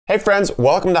Hey friends,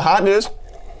 welcome to Hot News.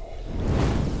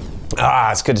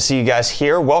 It's good to see you guys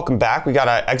here. Welcome back. We got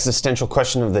an existential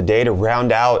question of the day to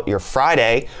round out your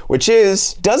Friday, which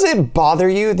is, does it bother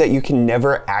you that you can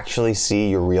never actually see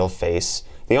your real face?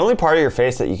 The only part of your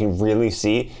face that you can really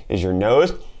see is your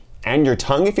nose and your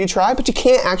tongue if you try, but you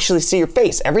can't actually see your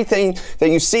face. Everything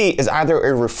that you see is either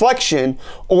a reflection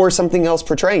or something else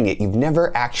portraying it. You've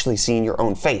never actually seen your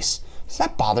own face. Does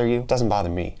that bother you? It doesn't bother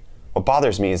me. What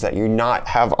bothers me is that you not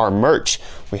have our merch.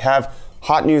 We have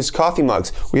Hot News coffee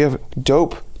mugs. We have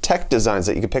dope tech designs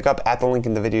that you can pick up at the link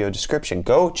in the video description.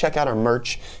 Go check out our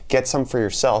merch, get some for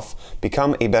yourself,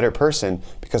 become a better person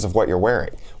because of what you're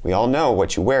wearing. We all know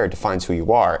what you wear defines who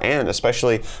you are, and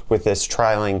especially with this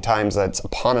trying times that's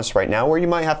upon us right now where you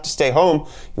might have to stay home,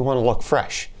 you want to look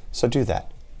fresh. So do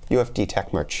that. UFD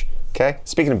Tech merch. Okay?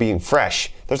 Speaking of being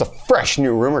fresh, there's a fresh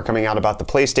new rumor coming out about the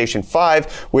PlayStation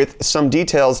 5 with some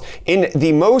details in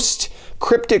the most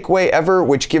cryptic way ever,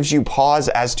 which gives you pause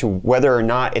as to whether or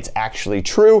not it's actually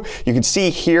true. You can see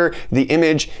here the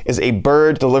image is a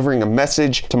bird delivering a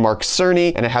message to Mark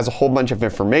Cerny, and it has a whole bunch of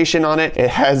information on it. It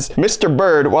has, "Mr.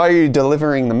 Bird, why are you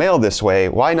delivering the mail this way?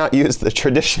 Why not use the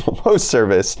traditional post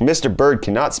service? Mr. Bird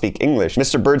cannot speak English.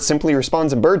 Mr. Bird simply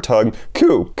responds in bird tongue,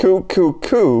 coo, coo, coo,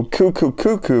 coo, coo, coo, coo,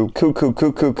 coo, coo, coo,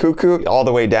 coo, coo, coo, coo," all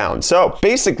the way down. So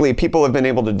basically, people have been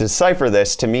able to decipher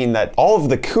this to mean that all of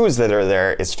the coos that are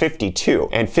there is 52.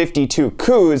 And 52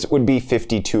 coos would be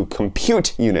 52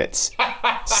 compute units.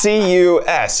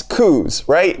 C-U-S, coos,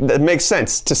 right? That makes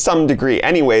sense to some degree.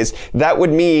 Anyways, that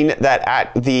would mean that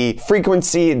at the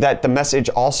frequency that the message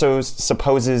also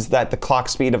supposes that the clock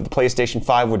speed of the PlayStation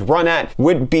 5 would run at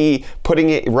would be putting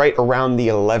it right around the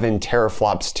 11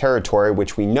 teraflops territory,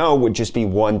 which we know would just be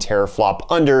 1 teraflop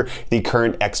under the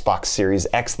current Xbox Series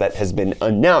X that has been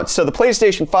announced. So the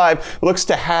PlayStation 5 looks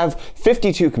to have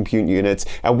 52 compute units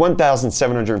at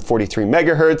 1,743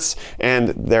 megahertz, and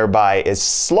thereby is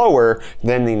slower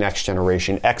than the next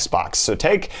generation Xbox. So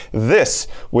take this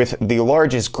with the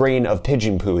largest grain of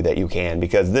pigeon poo that you can,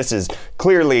 because this is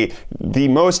clearly the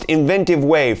most inventive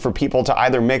way for people to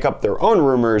either make up their own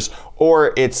rumors,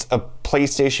 or it's a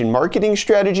PlayStation marketing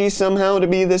strategy somehow to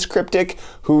be this cryptic.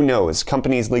 Who knows?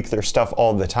 Companies leak their stuff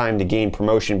all the time to gain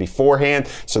promotion beforehand,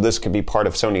 so this could be part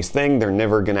of Sony's thing. They're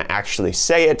never gonna actually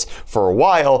say it for a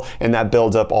while, and that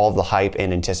builds up all the hype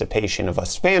and anticipation of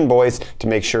us fanboys to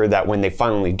make sure that when they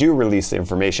finally do release the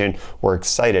information, we're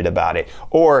excited about it.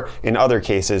 Or in other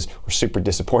cases, we're super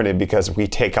disappointed because we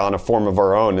take on a form of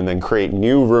our own and then create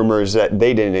new rumors that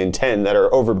they didn't intend, that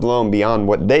are overblown beyond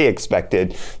what they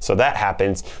expected. So that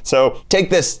happens. So take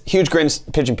this huge grain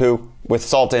of pigeon poo with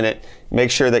salt in it. Make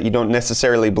sure that you don't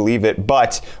necessarily believe it,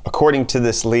 but according to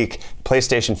this leak,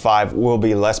 PlayStation 5 will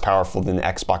be less powerful than the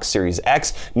Xbox Series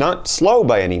X. Not slow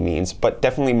by any means, but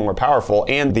definitely more powerful,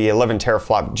 and the 11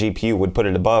 teraflop GPU would put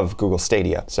it above Google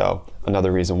Stadia. So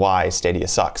another reason why Stadia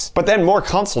sucks. But then more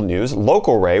console news.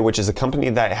 LocalRay, which is a company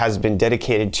that has been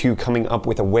dedicated to coming up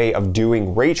with a way of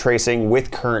doing ray tracing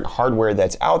with current hardware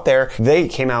that's out there, they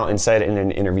came out and said in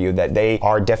an interview that they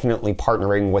are definitely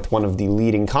partnering with one of the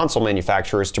leading console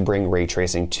manufacturers to bring ray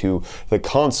tracing to the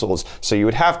consoles. So you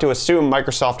would have to assume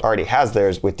Microsoft already has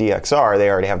theirs with DXR. They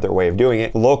already have their way of doing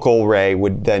it. LocalRay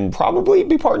would then probably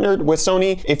be partnered with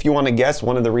Sony. If you want to guess,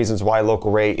 one of the reasons why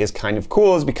LocalRay is kind of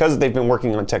cool is because they've been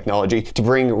working on technology to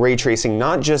bring ray tracing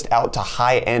not just out to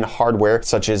high-end hardware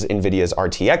such as NVIDIA's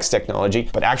RTX technology,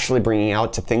 but actually bringing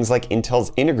out to things like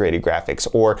Intel's integrated graphics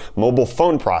or mobile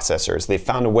phone processors. They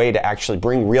found a way to actually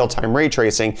bring real-time ray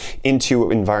tracing into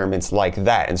environments like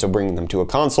that, and so bringing them to a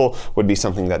console would be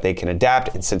something that they can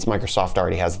adapt. And since Microsoft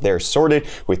already has theirs sorted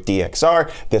with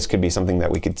DXR, this could be something that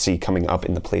we could see coming up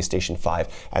in the PlayStation 5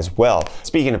 as well.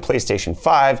 Speaking of PlayStation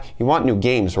 5, you want new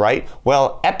games, right?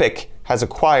 Well, Epic has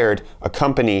acquired a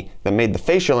company that made the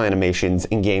facial animations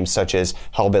in games such as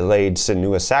Hellblade: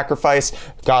 Senua's Sacrifice,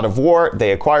 God of War.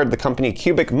 They acquired the company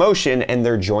Cubic Motion, and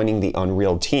they're joining the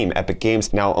Unreal team. Epic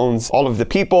Games now owns all of the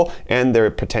people, and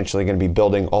they're potentially going to be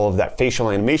building all of that facial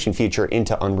animation feature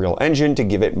into Unreal Engine to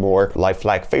give it more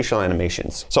lifelike facial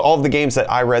animations. So all of the games that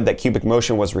I read that Cubic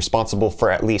Motion was responsible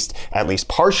for at least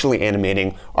partially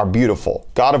animating are beautiful.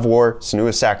 God of War,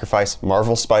 Senua's Sacrifice,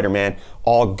 Marvel Spider-Man,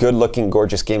 all good-looking,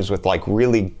 gorgeous games with like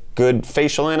really good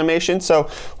facial animation. So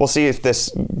we'll see if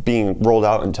this being rolled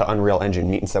out into Unreal Engine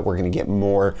means that we're going to get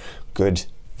more good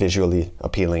visually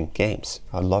appealing games.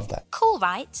 I love that. Cool,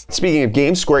 right? Speaking of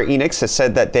games, Square Enix has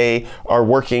said that they are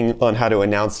working on how to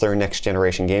announce their next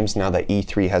generation games now that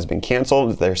E3 has been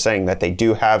canceled. They're saying that they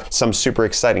do have some super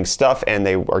exciting stuff and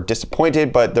they are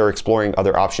disappointed, but they're exploring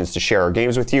other options to share our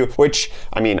games with you, which,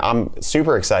 I mean, I'm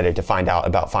super excited to find out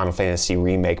about Final Fantasy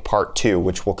Remake Part 2,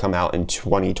 which will come out in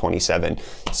 2027.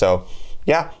 So,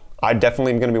 yeah. I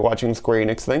definitely am going to be watching the Square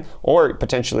Enix thing, or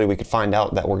potentially we could find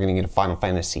out that we're going to get a Final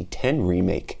Fantasy X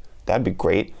remake. That'd be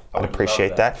great. I'd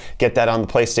appreciate that. Get that on the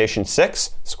PlayStation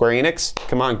 6. Square Enix,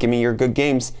 come on, give me your good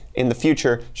games in the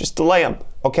future. Just delay them,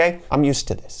 okay? I'm used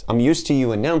to this. I'm used to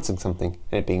you announcing something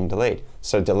and it being delayed.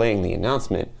 So delaying the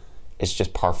announcement is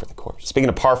just par for the course. Speaking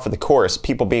of par for the course,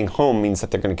 people being home means that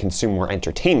they're going to consume more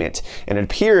entertainment. And it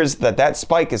appears that that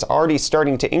spike is already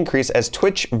starting to increase as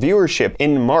Twitch viewership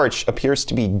in March appears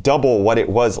to be double what it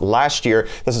was last year.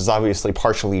 This is obviously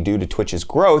partially due to Twitch's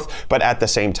growth, but at the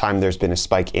same time, there's been a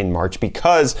spike in March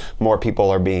because more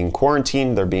people are being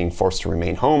quarantined, they're being forced to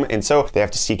remain home, and so they have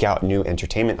to seek out new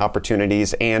entertainment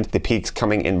opportunities. And the peaks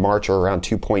coming in March are around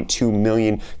 2.2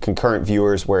 million concurrent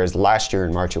viewers, whereas last year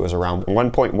in March, it was around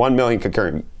 1.1 million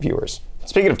concurrent viewers.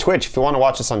 Speaking of Twitch, if you want to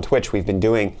watch us on Twitch, we've been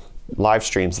doing live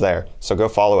streams there. So go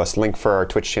follow us. Link for our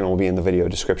Twitch channel will be in the video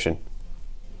description.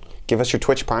 Give us your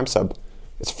Twitch Prime sub.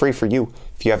 It's free for you.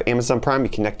 If you have Amazon Prime, you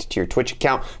connect it to your Twitch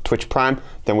account, Twitch Prime,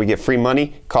 then we get free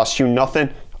money, costs you nothing.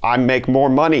 I make more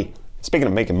money. Speaking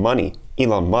of making money,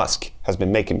 Elon Musk has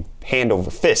been making hand over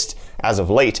fist as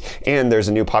of late, and there's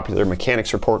a new Popular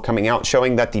Mechanics report coming out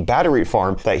showing that the battery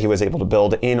farm that he was able to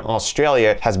build in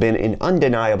Australia has been an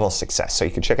undeniable success. So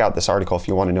you can check out this article if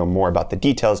you want to know more about the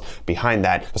details behind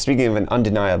that. But speaking of an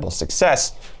undeniable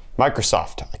success,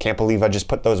 Microsoft. I can't believe I just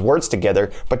put those words together,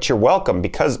 but you're welcome,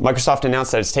 because Microsoft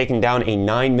announced that it's taking down a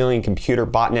 9 million computer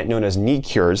botnet known as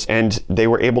Cures, and they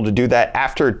were able to do that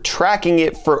after tracking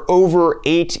it for over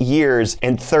 8 years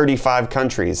in 35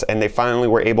 countries. And they finally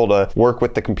were able to work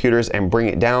with the computers and bring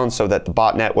it down so that the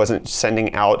botnet wasn't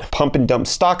sending out pump and dump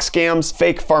stock scams,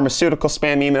 fake pharmaceutical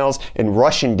spam emails, and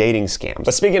Russian dating scams.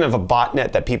 But speaking of a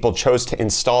botnet that people chose to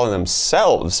install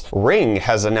themselves, Ring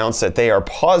has announced that they are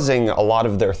pausing a lot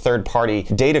of their third-party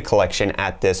data collection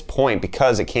at this point,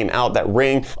 because it came out that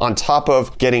Ring, on top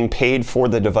of getting paid for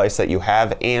the device that you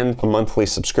have and a monthly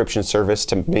subscription service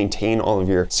to maintain all of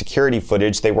your security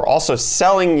footage, they were also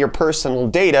selling your personal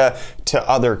data to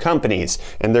other companies.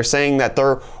 And they're saying that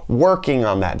they're working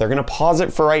on that. They're going to pause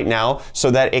it for right now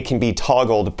so that it can be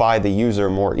toggled by the user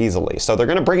more easily. So they're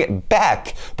going to bring it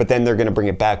back, but then they're going to bring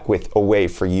it back with a way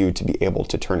for you to be able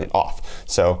to turn it off.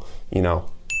 So, you know,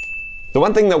 the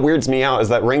one thing that weirds me out is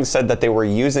that Ring said that they were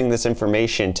using this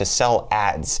information to sell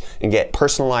ads and get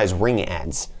personalized Ring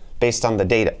ads based on the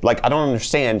data. Like, I don't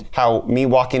understand how me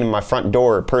walking in my front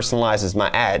door personalizes my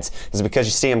ads. Is it because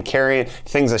you see I'm carrying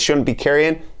things I shouldn't be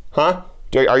carrying? Huh?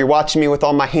 Are you watching me with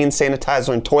all my hand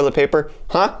sanitizer and toilet paper?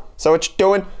 Huh? Is that what you're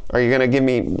doing? Are you gonna give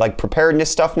me like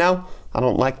preparedness stuff now? I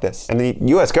don't like this. And the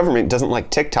US government doesn't like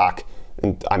TikTok.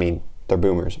 And I mean, they're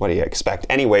boomers. What do you expect?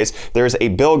 Anyways, there's a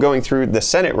bill going through the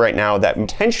Senate right now that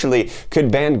potentially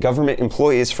could ban government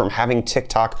employees from having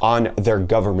TikTok on their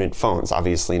government phones.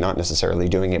 Obviously not necessarily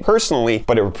doing it personally,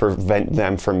 but it would prevent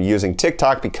them from using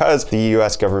TikTok because the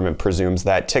US government presumes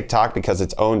that TikTok, because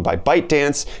it's owned by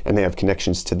ByteDance and they have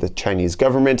connections to the Chinese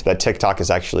government, that TikTok is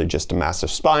actually just a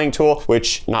massive spying tool,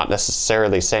 which, not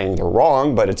necessarily saying they're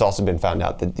wrong, but it's also been found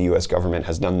out that the US government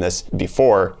has done this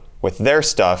before with their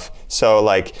stuff. So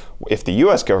like, if the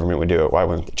US government would do it, why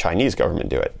wouldn't the Chinese government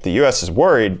do it? The US is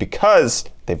worried because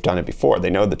they've done it before.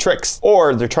 They know the tricks.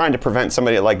 Or they're trying to prevent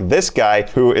somebody like this guy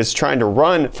who is trying to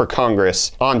run for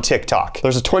Congress on TikTok.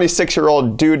 There's a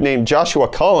 26-year-old dude named Joshua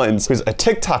Collins who's a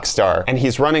TikTok star, and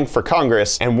he's running for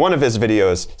Congress, and one of his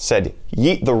videos said,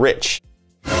 "Yeet the rich."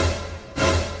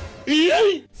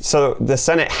 So the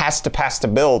Senate has to pass a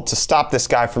bill to stop this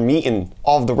guy from eating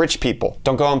all of the rich people.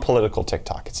 Don't go on political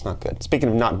TikTok, it's not good. Speaking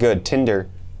of not good, Tinder,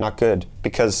 not good,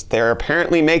 because they're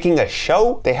apparently making a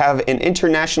show. They have an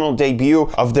international debut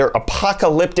of their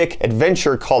apocalyptic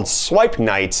adventure called Swipe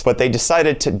Night, but they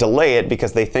decided to delay it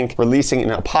because they think releasing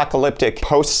an apocalyptic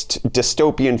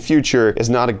post-dystopian future is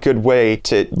not a good way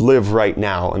to live right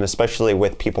now, and especially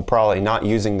with people probably not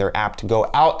using their app to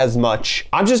go out as much.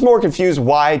 I'm just more confused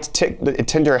why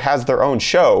Tinder has their own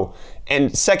show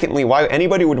And secondly, why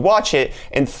anybody would watch it.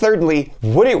 And thirdly,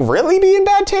 would it really be in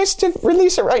bad taste to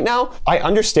release it right now? I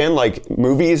understand like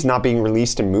movies not being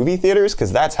released in movie theaters,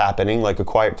 because that's happening, like A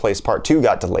Quiet Place Part 2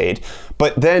 got delayed.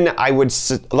 But then I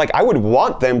would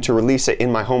want them to release it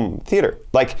in my home theater.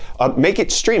 Like, make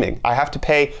it streaming. I have to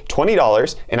pay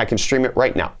 $20 and I can stream it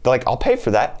right now. Like, I'll pay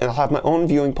for that and I'll have my own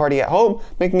viewing party at home.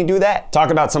 Make me do that. Talk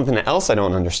about something else I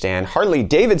don't understand.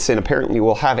 Harley-Davidson apparently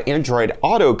will have Android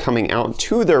Auto coming out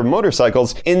to their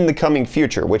motorcycles in the coming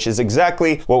future, which is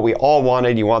exactly what we all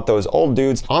wanted. You want those old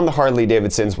dudes on the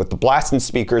Harley-Davidsons with the blasting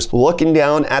speakers, looking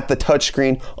down at the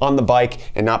touchscreen on the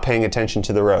bike and not paying attention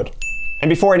to the road. And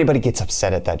before anybody gets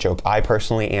upset at that joke, I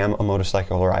personally am a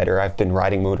motorcycle rider. I've been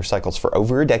riding motorcycles for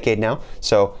over a decade now,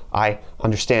 so I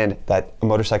understand that a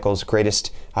motorcycle's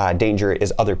greatest danger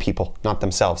is other people, not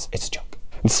themselves. It's a joke.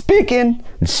 And speaking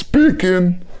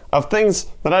of things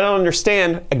that I don't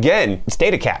understand, again, it's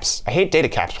data caps. I hate data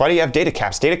caps. Why do you have data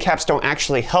caps? Data caps don't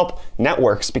actually help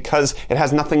networks because it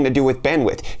has nothing to do with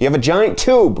bandwidth. You have a giant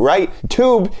tube, right?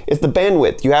 Tube is the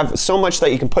bandwidth. You have so much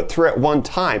that you can put through at one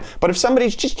time. But if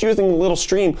somebody's just using a little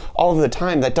stream all of the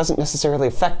time, that doesn't necessarily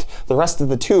affect the rest of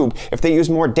the tube. If they use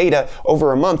more data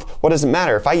over a month, what does it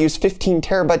matter? If I use 15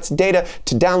 terabytes of data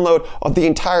to download the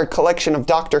entire collection of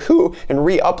Doctor Who and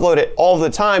re-upload it all the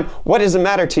time, what does it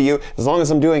matter to you as long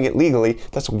as I'm doing it legally?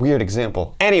 That's a weird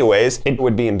example. Anyways, it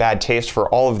would be in bad taste for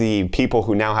all of the people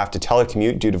who now have to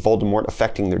telecommute due to Voldemort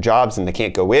affecting their jobs and they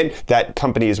can't go in, that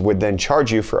companies would then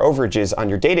charge you for overages on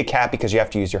your data cap because you have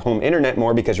to use your home internet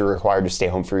more because you're required to stay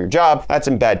home for your job. That's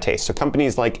in bad taste. So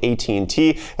companies like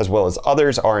AT&T as well as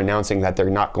others are announcing that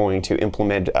they're not going to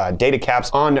implement data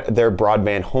caps on their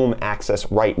broadband home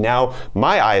access right now.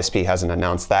 My ISP hasn't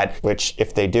announced that, which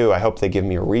if they do, I hope they give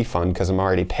me a refund because I'm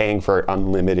already paying for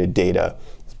unlimited data.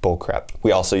 Bullcrap.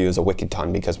 We also use a wicked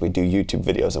ton because we do YouTube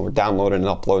videos and we're downloading and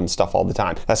uploading stuff all the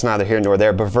time. That's neither here nor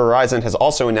there, but Verizon has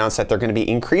also announced that they're going to be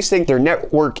increasing their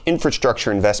network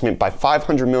infrastructure investment by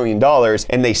 $500 million,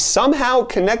 and they somehow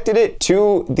connected it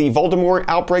to the Voldemort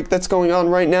outbreak that's going on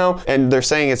right now, and they're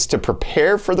saying it's to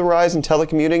prepare for the rise in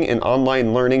telecommuting and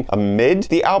online learning amid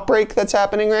the outbreak that's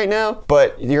happening right now,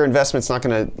 but your investment's not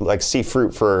going to like see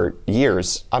fruit for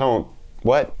years. I know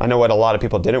what a lot of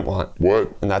people didn't want.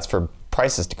 What? And that's for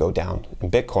prices to go down.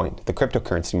 In Bitcoin, the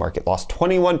cryptocurrency market lost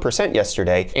 21%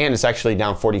 yesterday, and it's actually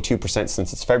down 42%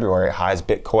 since its February highs.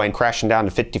 Bitcoin crashing down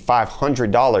to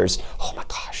 $5,500. Oh my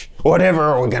gosh. Whatever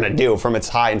are we gonna do from its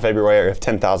high in February of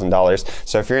 $10,000.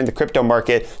 So if you're in the crypto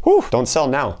market, whew, don't sell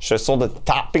now. Should have sold at the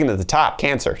top. Speaking of the top,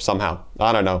 cancer somehow.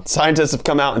 I don't know. Scientists have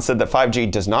come out and said that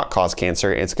 5G does not cause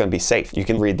cancer. It's gonna be safe. You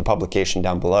can read the publication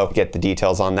down below, get the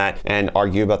details on that, and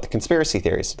argue about the conspiracy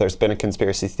theories. There's been a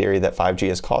conspiracy theory that 5G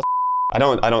has caused. I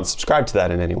don't subscribe to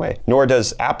that in any way. Nor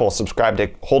does Apple subscribe to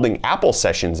holding Apple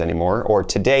sessions anymore, or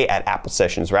today at Apple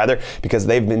sessions rather, because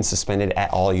they've been suspended at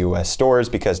all US stores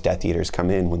because Death Eaters come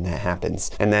in when that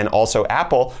happens. And then also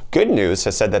Apple, good news,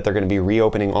 has said that they're going to be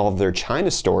reopening all of their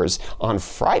China stores on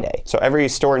Friday. So every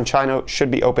store in China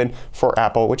should be open for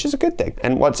Apple, which is a good thing.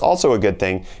 And what's also a good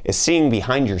thing is seeing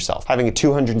behind yourself, having a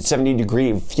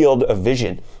 270-degree field of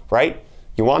vision, right?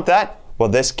 You want that? Well,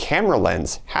 this camera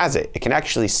lens has it. It can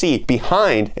actually see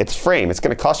behind its frame. It's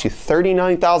going to cost you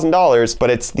 $39,000, but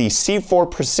it's the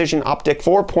C4 Precision Optic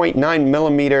 4.9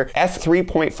 millimeter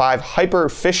f3.5 hyper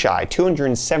fisheye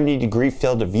 270-degree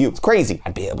field of view. It's crazy.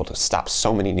 I'd be able to stop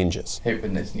so many ninjas. Hey,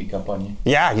 wouldn't they sneak up on you?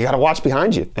 Yeah, you got to watch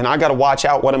behind you. And I got to watch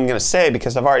out what I'm going to say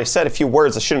because I've already said a few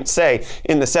words I shouldn't say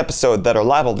in this episode that are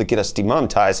liable to get us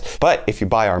demonetized. But if you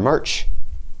buy our merch,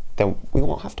 then we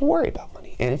won't have to worry about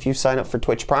money. And if you sign up for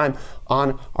Twitch Prime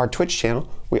on our Twitch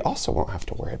channel, we also won't have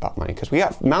to worry about money because we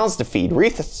got mouths to feed.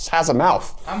 Reece has a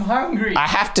mouth. I'm hungry. I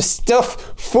have to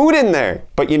stuff food in there.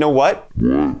 But you know what?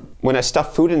 When I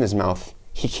stuff food in his mouth,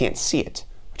 he can't see it.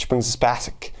 Which brings us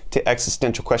back to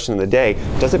existential question of the day.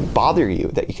 Does it bother you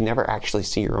that you can never actually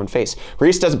see your own face?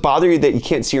 Reece, does it bother you that you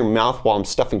can't see your mouth while I'm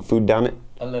stuffing food down it?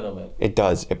 A little bit. It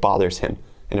does. It bothers him.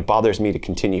 And it bothers me to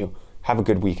continue. Have a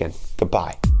good weekend.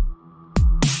 Goodbye.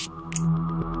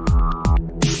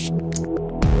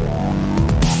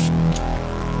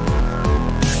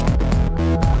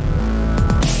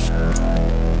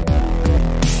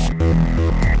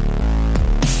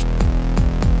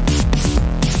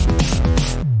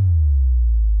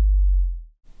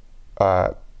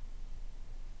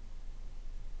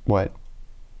 What?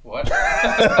 What?